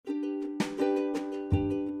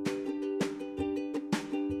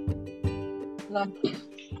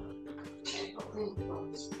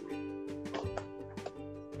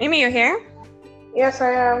Mimi, you're here? Yes,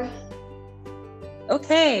 I am.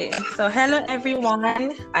 Okay, so hello everyone.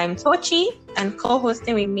 I'm Tochi, and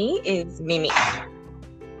co-hosting with me is Mimi.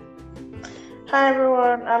 Hi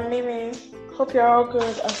everyone, I'm Mimi. Hope you're all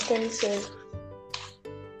good and staying safe.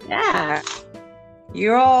 Yeah,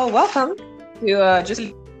 you're all welcome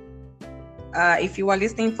to if you are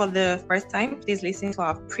listening for the first time, please listen to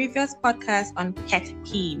our previous podcast on pet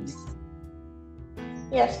peeves.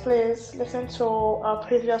 Yes, please listen to our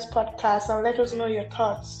previous podcast and let us know your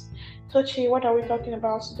thoughts. Tochi, what are we talking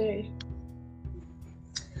about today?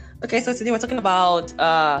 Okay, so today we're talking about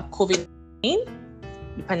COVID-19,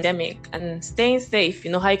 the pandemic, and staying safe.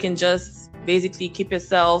 You know, how you can just basically keep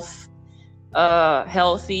yourself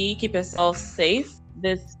healthy, keep yourself safe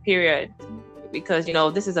this period, because you know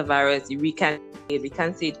this is a virus. We can't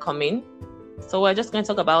see it coming. So we're just going to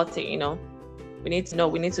talk about it. You know, we need to know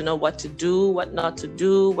what to do, what not to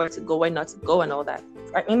do, where to go, where not to go, and all that.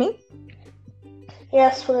 Right, Mimi?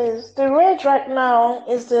 Yes, please. The rage right now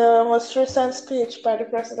is the most recent speech by the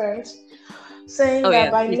president saying that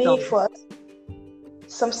by May 1st,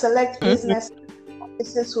 some select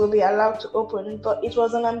businesses will be allowed to open, but it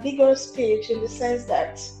was an ambiguous speech in the sense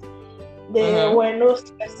that there were no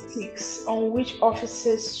specifics on which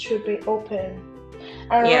offices should be open.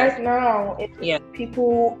 And right now,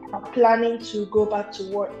 people are planning to go back to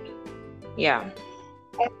work. Yeah.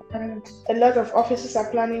 And a lot of offices are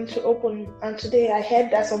planning to open. And today I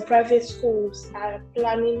heard that some private schools are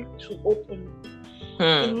planning to open.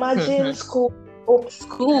 Imagine school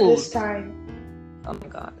open this time. Oh my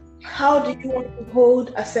God. How do you want to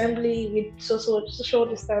hold assembly with social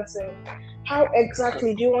distancing? How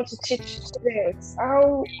exactly do you want to teach students?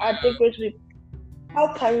 How are they going to be?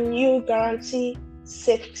 How can you guarantee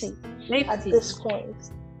safety at this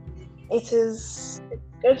point? It is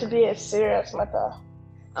going to be a serious matter.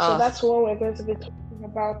 So that's what we're going to be talking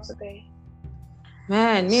about today.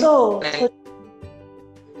 Man, so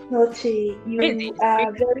Noti, you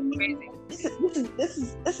are very.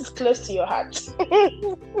 This is close to your heart. Do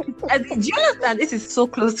you understand? This is so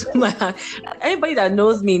close to my heart. Anybody that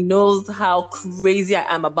knows me knows how crazy I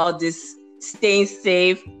am about this staying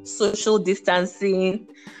safe, social distancing,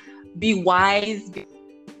 be wise.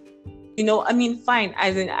 You know, I mean, fine.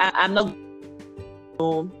 As in, I'm not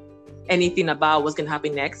know anything about what's gonna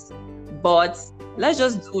happen next, but let's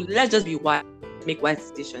just be wise, make wise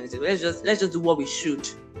decisions. Let's just do what we should,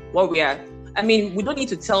 what we are. I mean, we don't need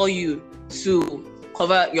to tell you to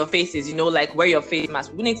cover your faces, you know, like wear your face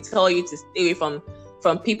mask. We don't need to tell you to stay away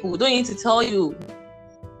from people. We don't need to tell you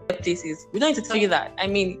places. We don't need to tell you that. I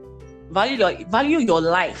mean, value your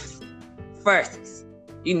life first,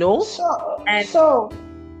 you know.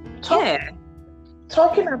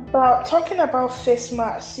 Talking about face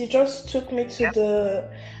masks, you just took me to the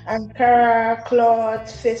Ankara cloth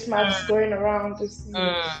face masks going around this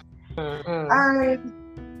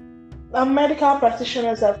and medical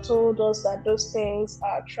practitioners have told us that those things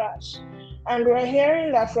are trash. And we're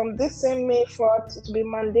hearing that from this same May 4th, it will be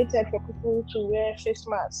mandated for people to wear face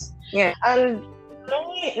masks. Yeah. And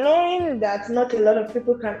knowing that not a lot of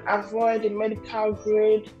people can avoid the medical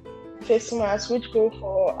grade face masks, which go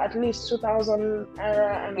for at least 2,000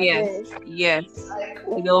 naira and above. Yes. Like,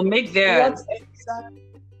 they'll make their...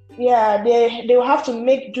 they will have to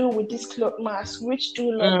make do with this cloth mask, which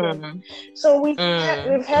do nothing. So we've had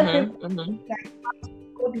people that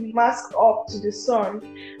put the mask up to the sun,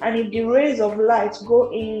 and if the rays of light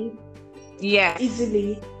go in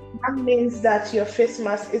easily, that means that your face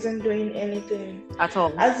mask isn't doing anything at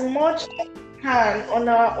all. As much as we can on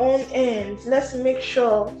our own end, let's make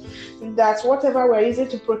sure that whatever we're using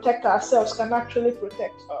to protect ourselves can actually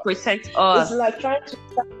protect us. It's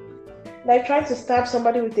like trying to stab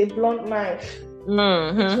somebody with a blunt knife.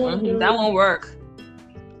 That won't work.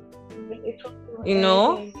 You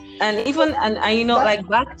know, and you know, like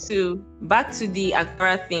back to the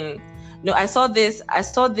Ankara thing. No, I saw this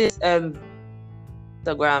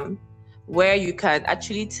Instagram where you can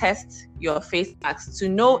actually test your face mask to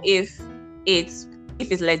know if it's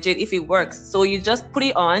legit, if it works. So you just put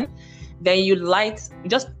it on, then you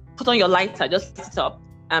just put on your lighter, just light it up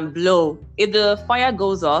and blow. If the fire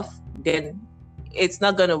goes off, then it's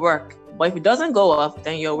not gonna work. But if it doesn't go off,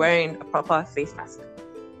 then you're wearing a proper face mask.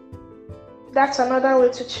 That's another way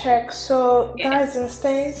to check. So guys, in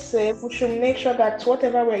staying safe, we should make sure that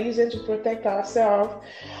whatever we're using to protect ourselves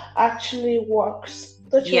actually works.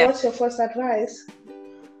 Tochi, what's your first advice?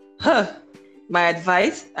 My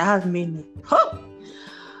advice? I have many.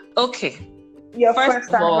 Okay. Your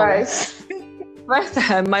first advice.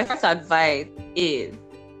 My first advice is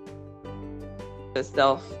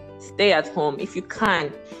yourself. Stay at home. If you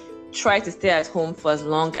can, try to stay at home for as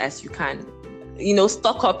long as you can.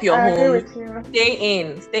 Stock up your home. Stay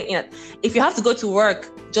in. If you have to go to work,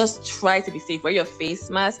 just try to be safe. Wear your face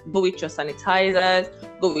mask. Go with your sanitizers.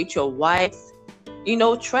 Go with your wipes.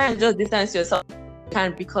 Try and just distance yourself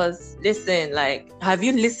because listen, have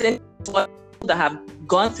you listened to what people that have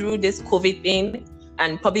gone through this COVID thing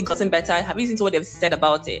and probably gotten better? Have you listened to what they've said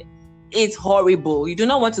about it? It's horrible. You do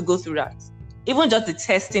not want to go through that. Even just the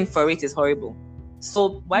testing for it is horrible.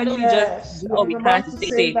 So why don't we just do what we can to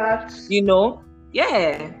stay safe?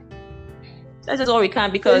 Yeah. That's just all we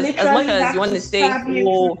can, because as much as you want to say,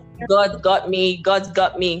 oh, God got me, God's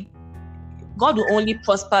got me, God will only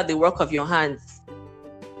prosper the work of your hands.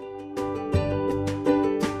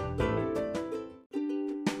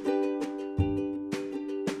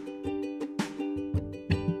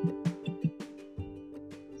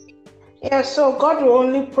 Yeah, so God will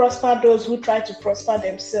only prosper those who try to prosper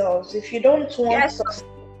themselves. If you don't want success,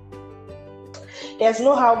 there's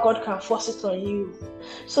no how God can force it on you.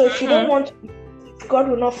 So if you don't want, God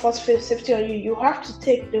will not force safety on you. You have to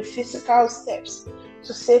take the physical steps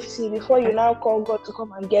to safety before you now call God to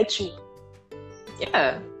come and get you.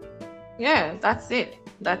 Yeah, that's it.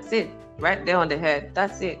 Right there on the head.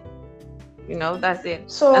 That's it. That's it.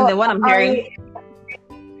 So and then what I'm hearing,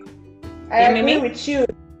 I agree with you.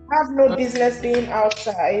 Have no business being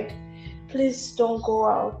outside. Please don't go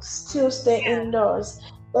out. Still stay indoors.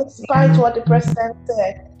 Despite what the president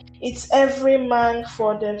said, it's every man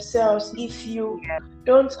for themselves. If you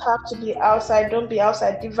don't have to be outside, don't be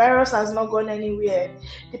outside. The virus has not gone anywhere.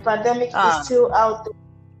 The pandemic is still out there.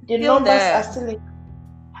 The numbers are still in.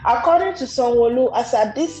 According to Sanwo-Olu, as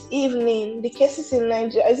at this evening, the cases in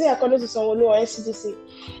Nigeria, is it according to Sanwo-Olu or NCDC?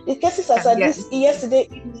 The cases as at yesterday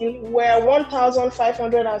evening were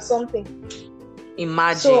 1,500 and something.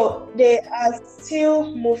 Imagine. So they are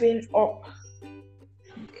still moving up.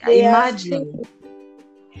 Imagine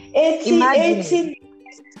 80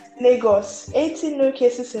 Lagos. 80 new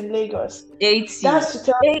cases in Lagos. 80. That's to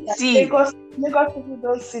tell you that Lagos people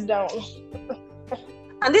don't sit down.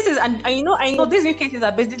 And this is, and I know these new cases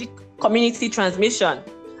are basically community transmission.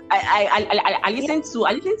 I listened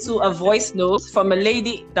to a voice note from a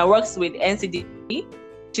lady that works with NCDC.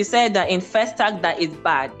 She said that in Festac that is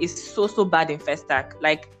bad. It's so bad in Festac.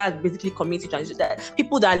 That's basically community transmission. That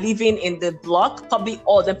people that are living in the block, probably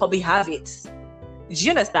all of them probably have it. Do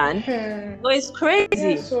you understand? So it's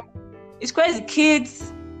crazy. Yeah, it's crazy.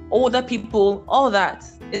 Kids, older people, all that.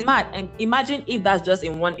 It's mad. And imagine if that's just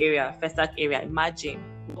in one area, Festac area. Imagine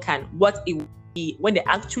what it would be when they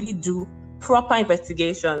actually do proper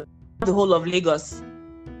investigation the whole of Lagos.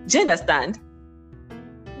 Do you understand?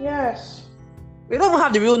 Yes. We don't even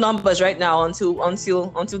have the real numbers right now until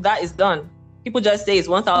that is done. People just say it's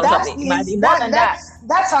 1,000 something.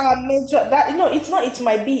 That's our major. It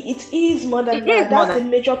might be. It is more than that. That's the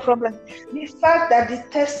major problem. The fact that the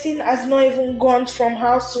testing has not even gone from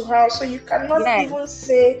house to house, so you cannot even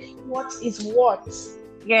say what is what.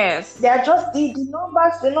 Yes. They are just the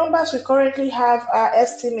numbers. The numbers we currently have are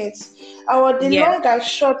estimates. The long and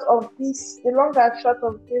short of this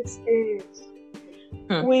is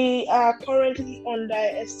we are currently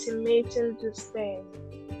underestimating this thing.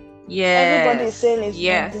 Yes. Everybody is saying it's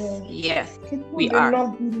yes. People do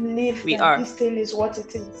not believe that this thing is what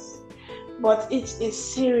it is. But it is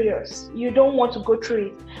serious. You don't want to go through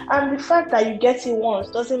it. And the fact that you get it once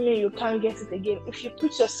doesn't mean you can't get it again. If you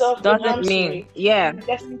put yourself in harm's way, you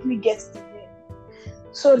definitely get it again.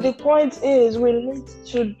 So the point is, we need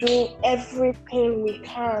to do everything we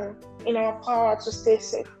can in our power to stay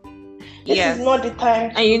safe. This is not the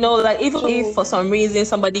time. And even if for some reason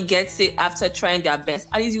somebody gets it after trying their best,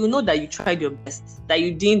 at least you know that you tried your best. That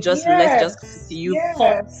you didn't just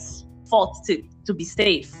fought to be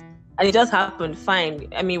safe. And it just happened, fine.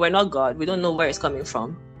 I mean, we're not God. We don't know where it's coming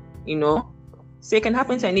from, So it can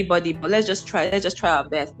happen to anybody, but let's just try our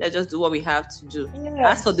best. Let's just do what we have to do. Yes.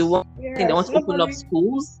 As for the one thing they want to open up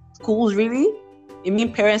schools, really? You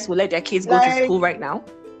mean parents will let their kids go to school right now?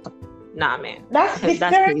 Nah, man. That's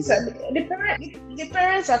parents. Crazy. The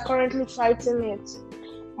parents are currently fighting it.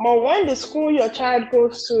 But when the school your child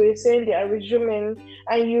goes to is saying they are resuming,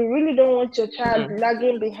 and you really don't want your child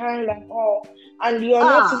lagging behind at all, and you're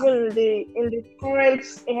not even in the current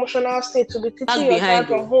emotional state to be teaching your child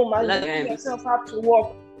from home, and you yourself have to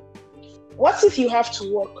work. What if you have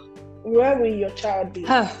to work? Where will your child be?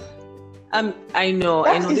 I know.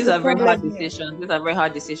 These are very hard decisions. These are very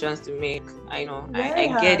hard decisions to make. I know. I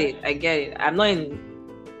get it. I'm not in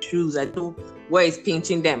shoes. I know where it's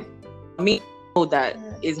pinching them. I know that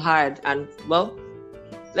is hard, and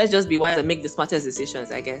let's just be wise and make the smartest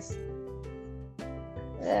decisions, I guess.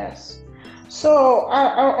 Yes. So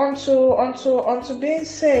onto being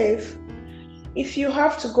safe. If you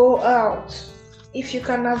have to go out, if you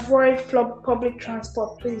can avoid public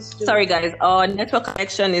transport, please do. Sorry, guys. Our network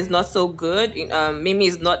connection is not so good. Mimi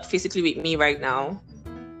is not physically with me right now.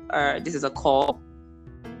 This is a call,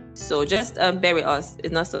 so just bear with us.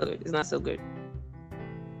 It's not so good. It's not so good.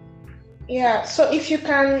 Yeah. So if you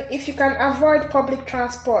can avoid public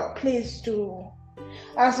transport, please do.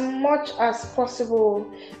 As much as possible,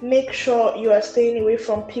 make sure you are staying away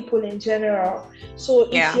from people in general. So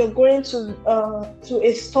if you're going to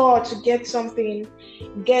a store to get something,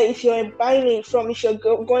 if you're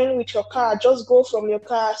going with your car, just go from your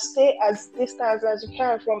car. Stay as distant as you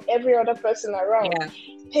can from every other person around. Yeah.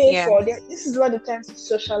 Pay for them. This is not the time to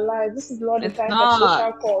socialize. This is not the time for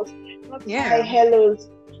social calls. Not hi, hellos.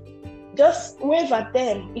 Just wave at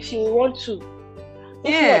them if you want to.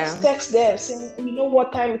 If you text them saying, you know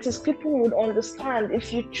what time it is, people would understand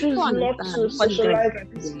if you choose not to socialize at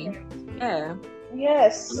this point. Yeah.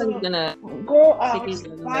 Yes. So go out,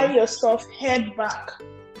 buy your stuff, head back.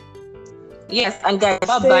 Yes, and guys,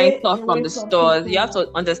 about buying stuff from the stores, you have to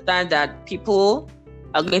understand that people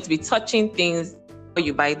are going to be touching things before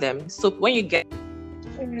you buy them. So when you get,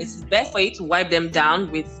 it's best for you to wipe them down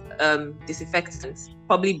with disinfectants,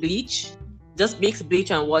 probably bleach. Just mix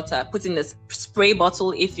bleach and water, put in a spray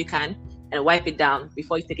bottle if you can, and wipe it down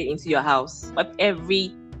before you take it into your house. Wipe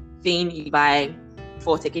everything you buy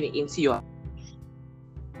before taking it into your house.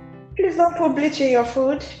 Please don't put bleach in your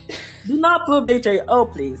food. Do not put bleach in your... Oh,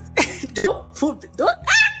 please. Don't.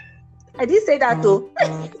 I did say that too.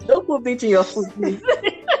 Don't put bleach in your food, please.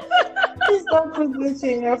 Please don't put bleach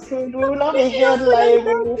in your food. We will not be held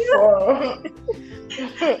liable for...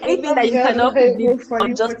 Anything that you cannot put,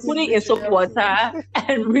 just put it in soap water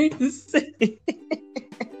and rinse it.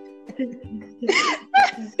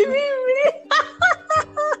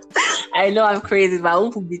 I know I'm crazy, but I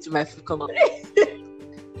won't put bleach in my food. Come on.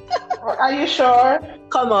 Are you sure?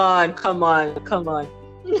 Come on. On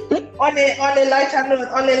a lighter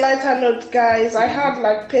note, guys, I had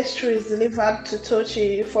like pastries delivered to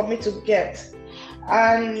Tochi for me to get,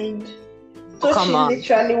 and Tochi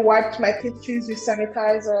literally wiped my pastries with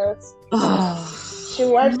sanitizers. She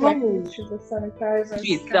wiped my pastries with sanitizers.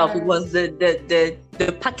 Itself, it was the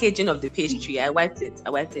packaging of the pastry. I wiped it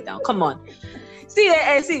down. Come on. See,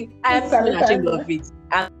 I'm ashamed of it.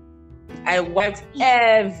 I wiped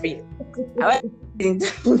everything.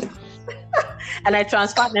 And I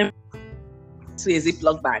transferred them to a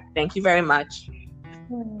Ziploc bag. Thank you very much.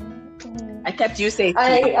 I kept you safe.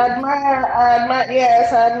 I admire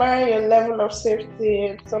your level of safety.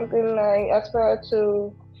 It's something I aspire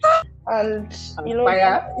to. And you know,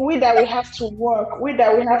 we that we have to work.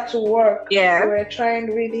 Yeah, we're trying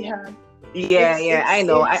really hard. I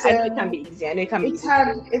know. I know it can be easy. I know it can be easy.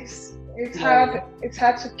 It's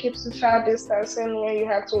hard to keep social distancing when you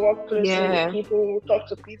have to work closely with people, talk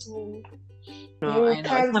to people. No, I know it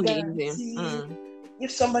can be easy. If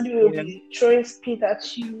somebody will be throwing spit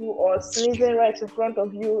at you or sneezing right in front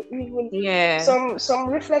of you, even some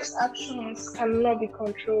reflex actions cannot be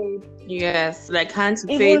controlled. Yes, like hand to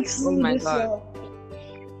face. Oh my God.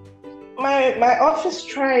 My office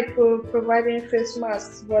tried providing face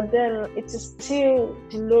masks, but then it is still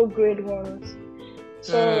the low grade ones.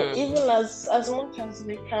 So even as much as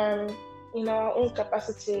we can in our own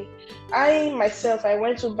capacity, I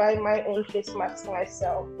went to buy my own face mask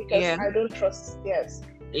myself because I don't trust theirs.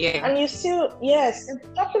 Yeah. And you still,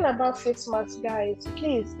 talking about face masks, guys,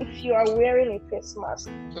 please, if you are wearing a face mask,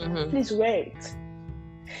 please wear it.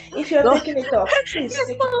 If you're taking it off, please take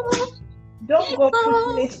it off. Don't go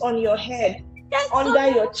putting it on your head, under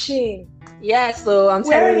your chin. Yeah, so I'm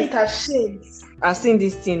wearing it as shades. I've seen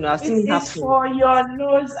this thing. I've seen it happen. It's for your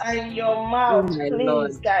nose and your mouth, please,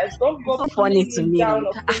 Lord. Guys. Don't go funny to me.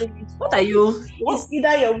 What are you? It's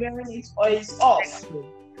either you're wearing it or it's off.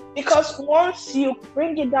 Because once you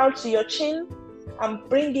bring it down to your chin and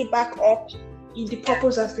bring it back up, the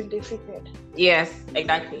purpose has been defeated. Yes,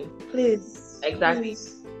 exactly. Please. Exactly.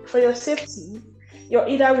 Please, for your safety, you're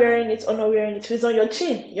either wearing it or not wearing it. If it's on your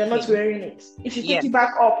chin, you're not wearing it. If you take it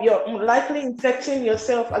back up, you're likely infecting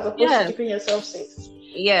yourself as opposed to keeping yourself safe.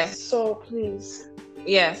 Yes. So please.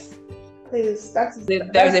 Yes. Please.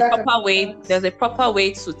 There's a proper way. There's a proper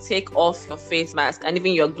way to take off your face mask and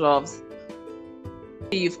even your gloves.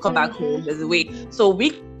 You've come back home. There's a way. So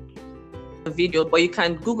we video, but you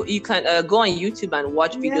can go on YouTube and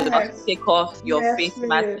watch videos how to take off your face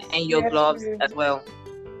mask and your gloves as well.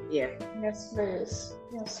 Yeah. Yes, please.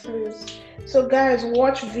 Yes, please. So, guys,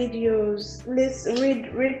 watch videos. Read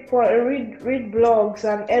blogs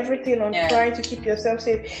and everything on trying to keep yourself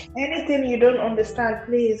safe. Anything you don't understand,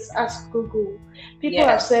 please ask Google. People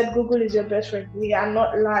have said Google is your best friend. We are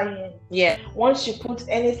not lying. Yeah. Once you put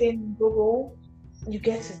anything in Google, you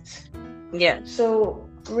get it. Yeah. So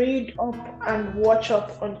read up and watch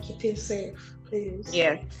up on keeping safe, please.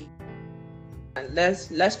 Yeah.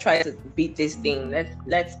 Let's try to beat this thing.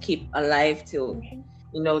 Let's keep alive till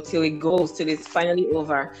till it goes, till it's finally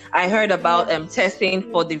over. I heard about testing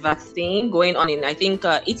for the vaccine going on in, I think,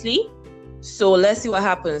 Italy. So let's see what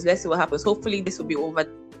happens. Hopefully this will be over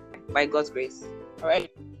by God's grace. All right.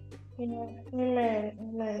 Amen.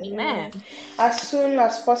 As soon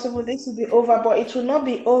as possible, this will be over, but it will not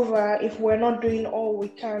be over if we're not doing all we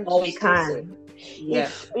can. Yeah.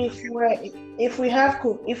 If we have there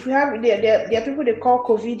are people they call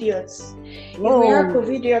COVIDiots. If we have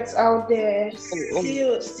COVIDiots out there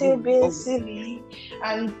still being silly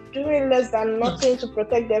and doing less than nothing to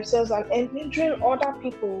protect themselves and endangering other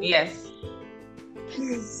people. Yes.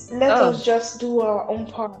 Please let us just do our own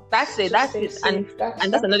part. That's it. And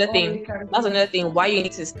that's another thing. That's another thing. Why you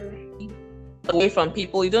need to stay away from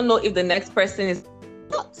people. You don't know if the next person is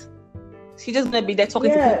not. She's just gonna be there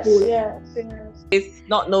talking to people. Yes. It's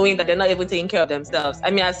not knowing that they're not even taking care of themselves. I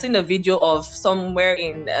mean, I've seen a video of somewhere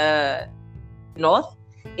in north.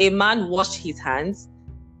 A man washed his hands,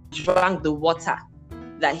 drank the water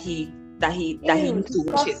that he needs to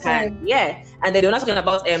wash his hands. Yeah, and they're not talking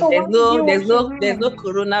about there's no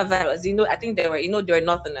coronavirus. I think they were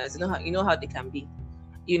northerners. You know how they can be.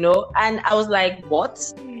 And I was like,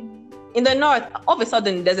 what? In the north, all of a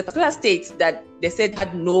sudden, there's a particular state that they said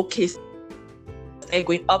had no case. They're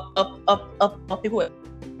going up. People were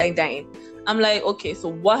dying. I'm like, okay, so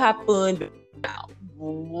what happened now?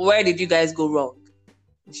 Where did you guys go wrong?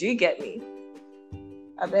 Do you get me?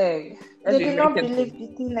 I beg. They do not believe the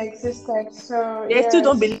thing existed, so they still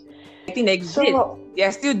don't believe the thing exists. So, they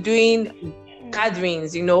are still doing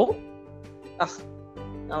gatherings, Wow.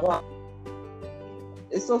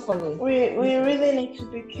 It's so funny. We really need to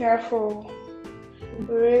be careful.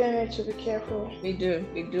 We We do,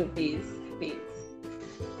 please.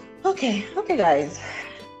 Okay, guys.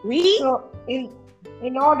 So in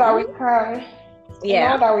all that we can,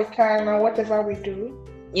 and whatever we do,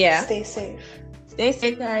 stay safe. Stay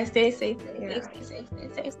safe, guys. Stay safe.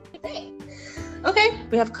 Okay,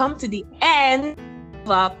 we have come to the end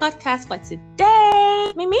of our podcast for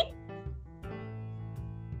today. Mimi?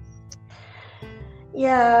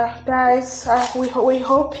 Yeah, guys, we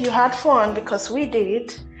hope you had fun because we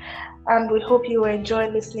did. And we hope you enjoy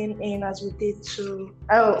listening in as we did too.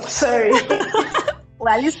 Oh, sorry.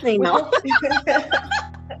 We're listening now.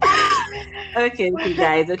 Okay,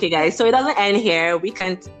 guys. So it doesn't end here. We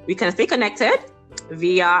can stay connected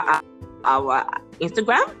via our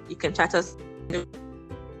Instagram. You can chat us.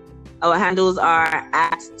 Our handles are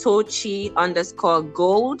at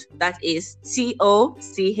Tochi_gold. That is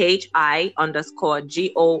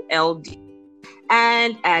TOCHI_GOLD.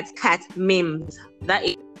 And at Cat Mims. That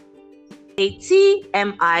is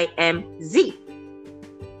ATMIMZ.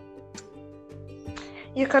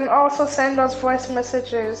 You can also send us voice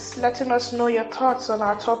messages letting us know your thoughts on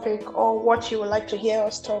our topic or what you would like to hear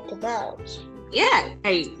us talk about. Yeah,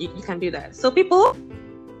 you can do that. So people,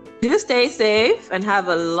 do stay safe and have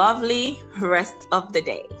a lovely rest of the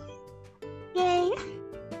day. Yay!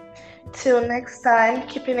 Till next time,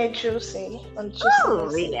 keeping it juicy.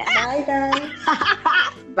 Yeah. Bye, guys.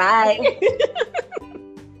 Bye.